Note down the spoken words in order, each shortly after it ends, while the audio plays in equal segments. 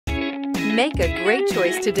Make a great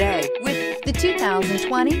choice today with the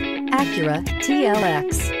 2020 Acura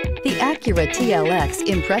TLX. The Acura TLX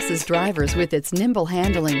impresses drivers with its nimble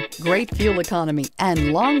handling, great fuel economy,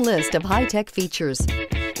 and long list of high-tech features.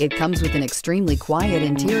 It comes with an extremely quiet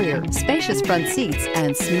interior, spacious front seats,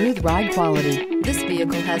 and smooth ride quality. This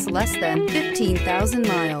vehicle has less than 15,000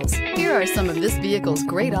 miles. Here are some of this vehicle's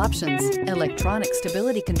great options: electronic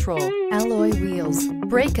stability control, alloy wheels,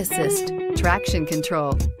 brake assist, traction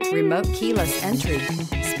control, remote keyless entry,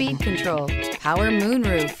 speed control, power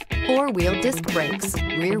moonroof, four-wheel disc brakes,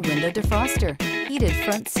 rear window defroster, heated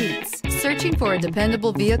front seats. Searching for a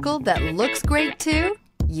dependable vehicle that looks great too?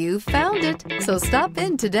 You found it, so stop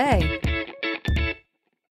in today.